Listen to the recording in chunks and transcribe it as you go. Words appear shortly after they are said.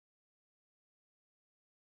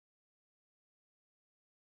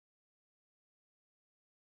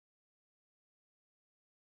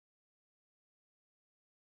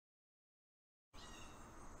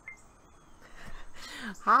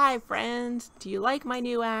Hi friends, do you like my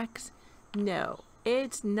new axe? No,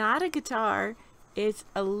 it's not a guitar, it's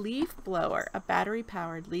a leaf blower, a battery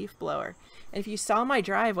powered leaf blower. And if you saw my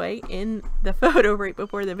driveway in the photo right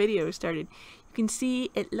before the video started, you can see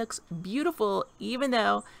it looks beautiful even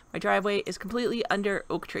though my driveway is completely under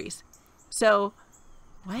oak trees. So,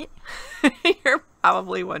 what? You're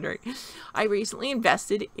probably wondering. I recently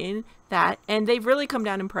invested in that and they've really come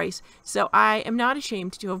down in price. So I am not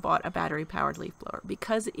ashamed to have bought a battery powered leaf blower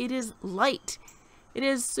because it is light. It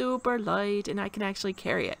is super light and I can actually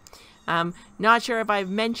carry it. Not sure if I've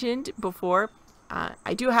mentioned before,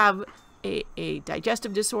 I do have a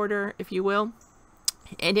digestive disorder, if you will,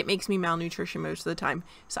 and it makes me malnutrition most of the time.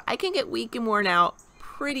 So I can get weak and worn out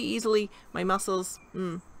pretty easily. My muscles,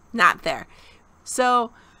 not there.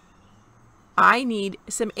 So I need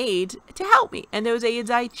some aids to help me. And those aids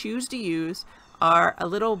I choose to use are a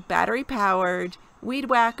little battery powered weed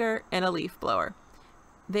whacker and a leaf blower.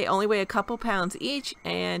 They only weigh a couple pounds each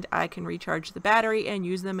and I can recharge the battery and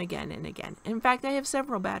use them again and again. In fact, I have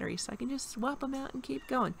several batteries, so I can just swap them out and keep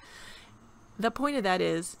going. The point of that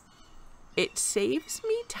is it saves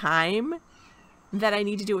me time that I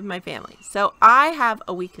need to do with my family. So I have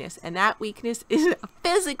a weakness, and that weakness is a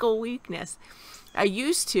physical weakness. I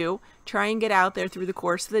used to try and get out there through the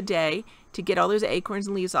course of the day to get all those acorns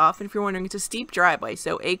and leaves off. And if you're wondering, it's a steep driveway,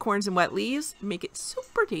 so acorns and wet leaves make it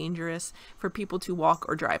super dangerous for people to walk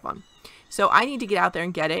or drive on. So I need to get out there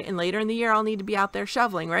and get it, and later in the year I'll need to be out there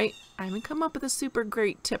shoveling, right? I haven't come up with a super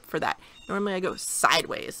great tip for that. Normally I go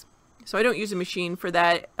sideways. So I don't use a machine for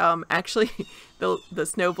that. Actually, the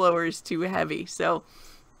snow blower is too heavy. So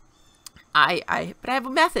but I have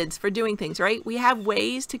methods for doing things, right? We have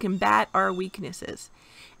ways to combat our weaknesses.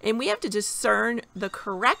 And we have to discern the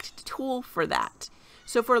correct tool for that.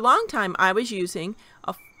 So for a long time, I was using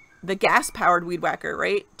the gas-powered weed whacker,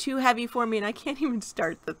 right? Too heavy for me, and I can't even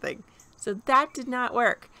start the thing. So that did not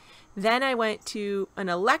work. Then I went to an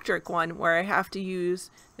electric one where I have to use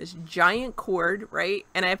this giant cord, right?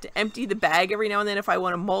 And I have to empty the bag every now and then if I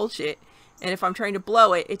want to mulch it. And if I'm trying to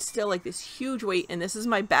blow it, it's still like this huge weight. And this is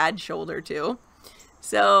my bad shoulder too.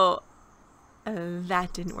 So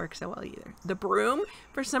that didn't work so well either. The broom,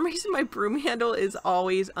 for some reason, my broom handle is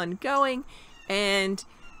always ongoing. And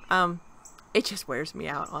it just wears me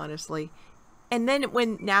out, honestly. And then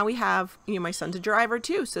now we have, my son's a driver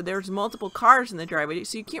too. So there's multiple cars in the driveway.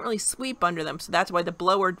 So you can't really sweep under them. So that's why the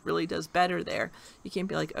blower really does better there. You can't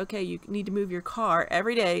be like, okay, you need to move your car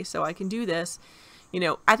every day so I can do this.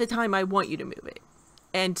 At the time I want you to move it.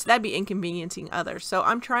 And that'd be inconveniencing others. So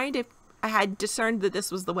I had discerned that this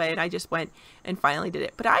was the way and I just went and finally did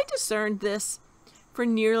it. But I discerned this for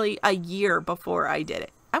nearly a year before I did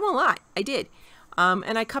it. I won't lie, I did.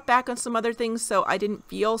 And I cut back on some other things so I didn't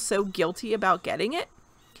feel so guilty about getting it.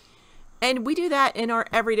 And we do that in our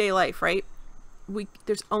everyday life, right?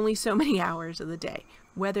 There's only so many hours of the day.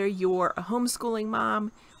 Whether you're a homeschooling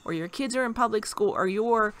mom or your kids are in public school or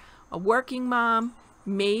you're a working mom,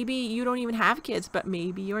 maybe you don't even have kids, but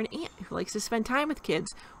maybe you're an aunt who likes to spend time with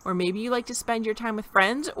kids, or maybe you like to spend your time with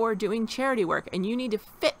friends or doing charity work and you need to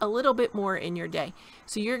fit a little bit more in your day.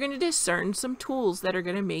 So you're going to discern some tools that are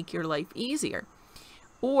going to make your life easier.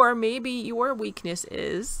 Or maybe your weakness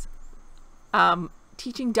is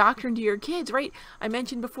teaching doctrine to your kids, right? I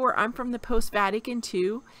mentioned before, I'm from the post-Vatican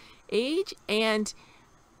II age, and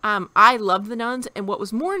I love the nuns, and what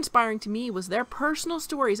was more inspiring to me was their personal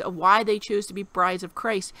stories of why they chose to be brides of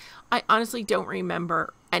Christ. I honestly don't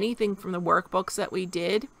remember anything from the workbooks that we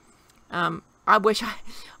did. I wish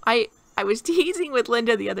I was teasing with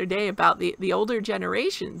Linda the other day about the older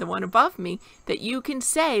generation, the one above me, that you can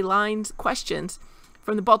say questions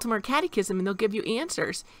from the Baltimore Catechism and they'll give you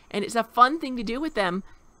answers. And it's a fun thing to do with them.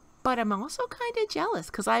 But I'm also kind of jealous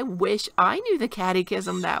because I wish I knew the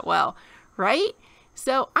Catechism that well, right?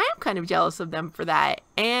 So I am kind of jealous of them for that.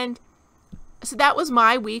 And so that was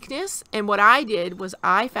my weakness. And what I did was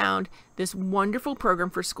I found this wonderful program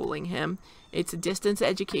for schooling him. It's a distance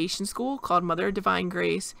education school called Mother of Divine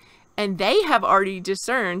Grace. And they have already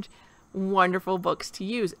discerned wonderful books to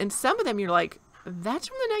use. And some of them you're like, that's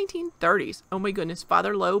from the 1930s. Oh my goodness.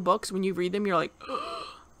 Father Lowe books, when you read them, you're like,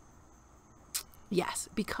 yes,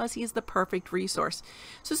 because he is the perfect resource.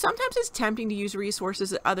 So sometimes it's tempting to use resources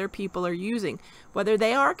that other people are using, whether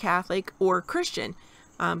they are Catholic or Christian.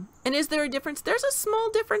 And is there a difference? There's a small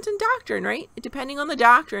difference in doctrine, right? Depending on the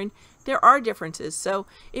doctrine, there are differences. So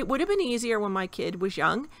it would have been easier when my kid was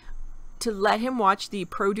young to let him watch the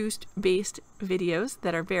produce-based videos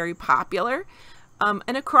that are very popular.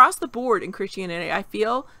 And across the board in Christianity, I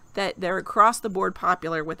feel that they're across the board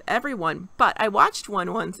popular with everyone. But I watched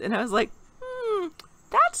one once and I was like,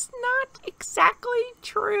 that's not exactly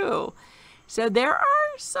true. So there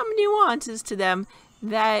are some nuances to them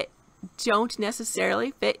that don't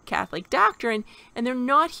necessarily fit Catholic doctrine, and they're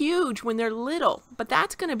not huge when they're little, but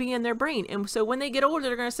that's going to be in their brain. And so when they get older,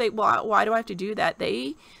 they're going to say, well, why do I have to do that?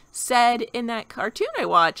 They said in that cartoon I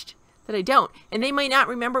watched that I don't. And they might not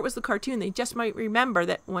remember it was the cartoon. They just might remember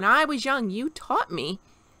that when I was young, you taught me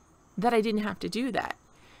that I didn't have to do that,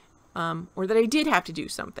 or that I did have to do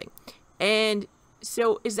something. And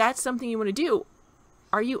so is that something you want to do?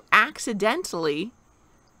 Are you accidentally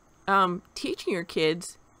teaching your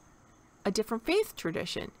kids a different faith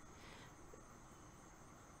tradition?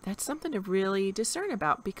 That's something to really discern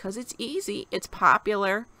about, because it's easy, it's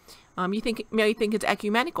popular. You think it's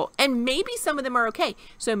ecumenical, and maybe some of them are okay.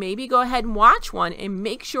 So maybe go ahead and watch one and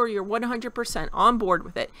make sure you're 100% on board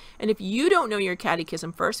with it. And if you don't know your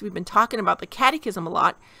catechism first, we've been talking about the catechism a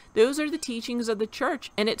lot. Those are the teachings of the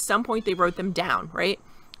church, and at some point they wrote them down, right?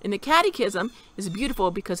 And the catechism is beautiful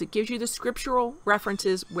because it gives you the scriptural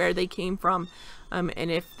references where they came from. And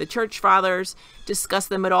if the church fathers discuss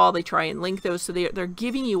them at all, they try and link those. So they're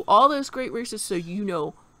giving you all those great resources so you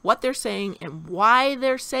know what they're saying and why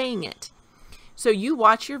they're saying it. So you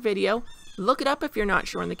watch your video, look it up if you're not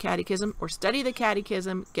sure in the catechism, or study the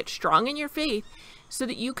catechism, get strong in your faith so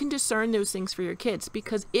that you can discern those things for your kids.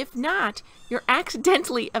 Because if not, you're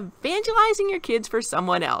accidentally evangelizing your kids for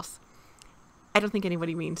someone else. I don't think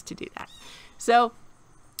anybody means to do that. So,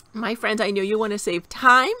 my friends, I know you want to save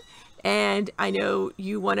time, and I know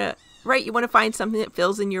you want to, you want to find something that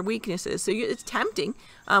fills in your weaknesses. So it's tempting.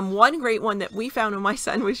 One great one that we found when my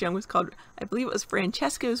son was young was called, I believe it was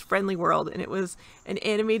Francesco's Friendly World, and it was an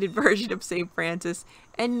animated version of St. Francis.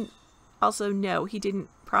 And also, no, he didn't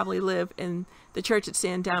probably live in the church at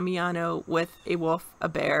San Damiano with a wolf, a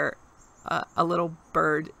bear, a little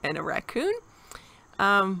bird, and a raccoon.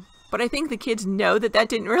 But I think the kids know that that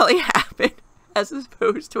didn't really happen, as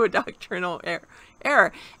opposed to a doctrinal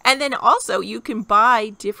error. And then also, you can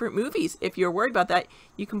buy different movies. If you're worried about that,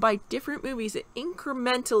 you can buy different movies that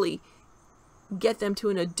incrementally get them to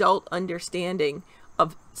an adult understanding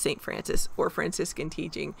of St. Francis or Franciscan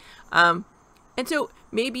teaching. And so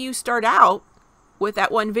maybe you start out with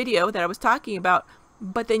that one video that I was talking about,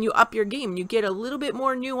 but then you up your game. You get a little bit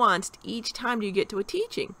more nuanced each time you get to a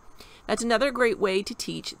teaching. That's another great way to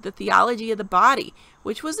teach the theology of the body,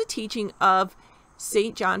 which was the teaching of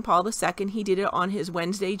St. John Paul II. He did it on his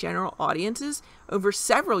Wednesday general audiences over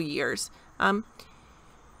several years.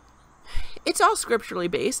 It's all scripturally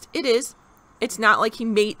based. It is. It's not like he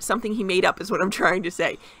made up, is what I'm trying to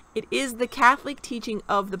say. It is the Catholic teaching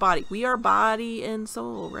of the body. We are body and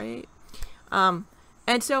soul, right? And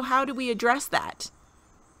so how do we address that?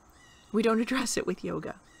 We don't address it with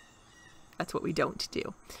yoga. That's what we don't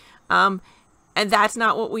do. And that's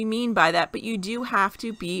not what we mean by that, but you do have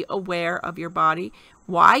to be aware of your body,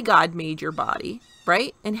 why God made your body,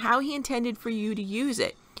 right? And how he intended for you to use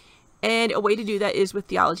it. And a way to do that is with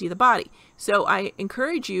theology of the body. So I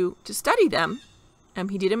encourage you to study them.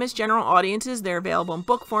 He did them as general audiences. They're available in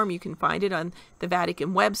book form. You can find it on the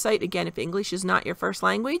Vatican website. Again, if English is not your first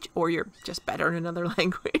language, or you're just better in another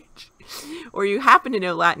language, or you happen to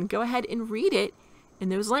know Latin, go ahead and read it in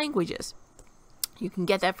those languages. You can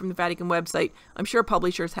get that from the Vatican website. I'm sure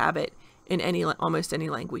publishers have it in almost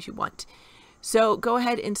any language you want. So go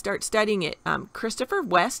ahead and start studying it. Christopher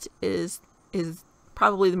West is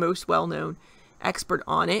probably the most well-known expert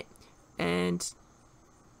on it. And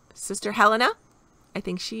Sister Helena, I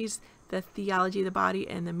think she's the Theology of the Body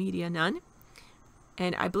and the Media Nun.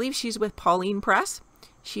 And I believe she's with Pauline Press.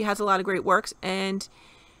 She has a lot of great works. And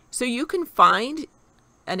so you can find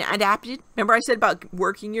an adapted, remember I said about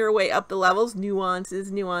working your way up the levels,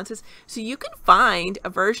 nuances. So you can find a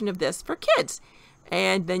version of this for kids.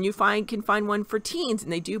 And then you can find one for teens.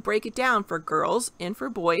 And they do break it down for girls and for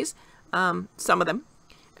boys, some of them.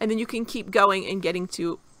 And then you can keep going and getting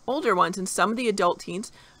to older ones. And some of the adult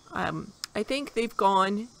teens, I think they've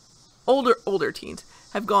gone, older teens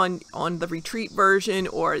have gone on the retreat version,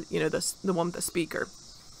 or, the one with the speaker.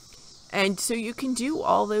 And so you can do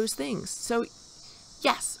all those things. So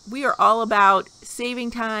yes, we are all about saving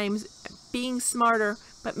times, being smarter,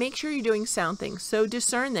 but make sure you're doing sound things. So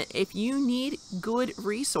discern that if you need good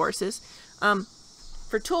resources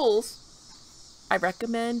for tools, I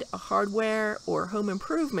recommend a hardware or home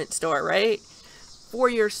improvement store, right? For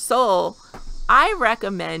your soul, I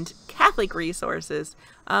recommend Catholic resources.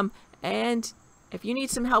 And if you need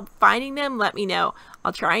some help finding them, let me know.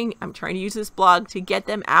 I'm trying to use this blog to get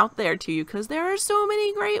them out there to you, because there are so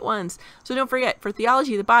many great ones. So don't forget, for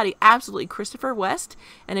Theology of the Body, absolutely Christopher West,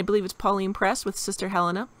 and I believe it's Pauline Press with Sister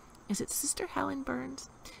Helena. Is it Sister Helen Burns?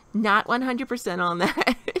 Not 100% on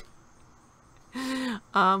that.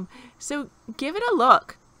 So give it a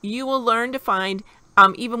look. You will learn to find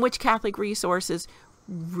even which Catholic resources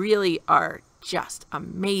really are just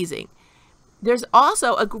amazing. There's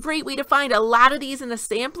also a great way to find a lot of these in a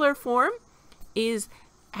sampler form is,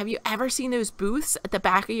 have you ever seen those booths at the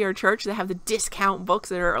back of your church that have the discount books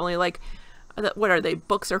that are only like, what are they?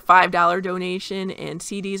 Books are $5 donation and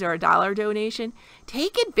CDs are $1 donation.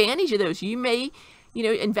 Take advantage of those. You may,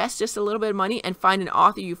 invest just a little bit of money and find an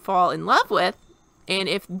author you fall in love with. And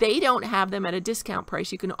if they don't have them at a discount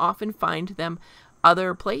price, you can often find them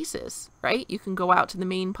other places, right? You can go out to the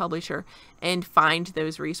main publisher and find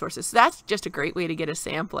those resources. So that's just a great way to get a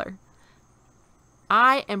sampler.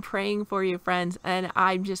 I am praying for you, friends, and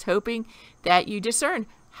I'm just hoping that you discern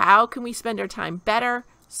how can we spend our time better,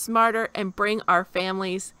 smarter, and bring our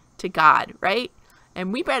families to God, right?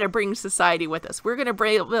 And we better bring society with us. We're going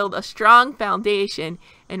to build a strong foundation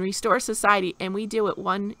and restore society, and we do it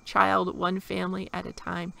one child, one family at a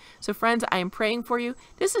time. So friends, I am praying for you.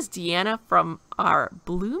 This is Deanna from our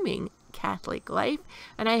blooming Catholic life,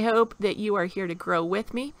 and I hope that you are here to grow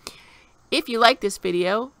with me. If you like this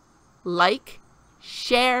video, like,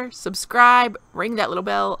 share, subscribe, ring that little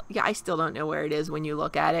bell. Yeah, I still don't know where it is when you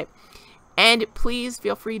look at it. And please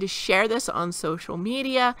feel free to share this on social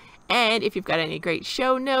media. And if you've got any great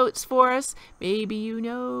show notes for us, maybe you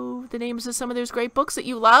know the names of some of those great books that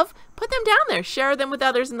you love, put them down there. Share them with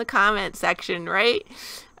others in the comment section, right?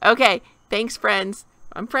 Okay, thanks, friends.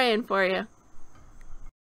 I'm praying for you.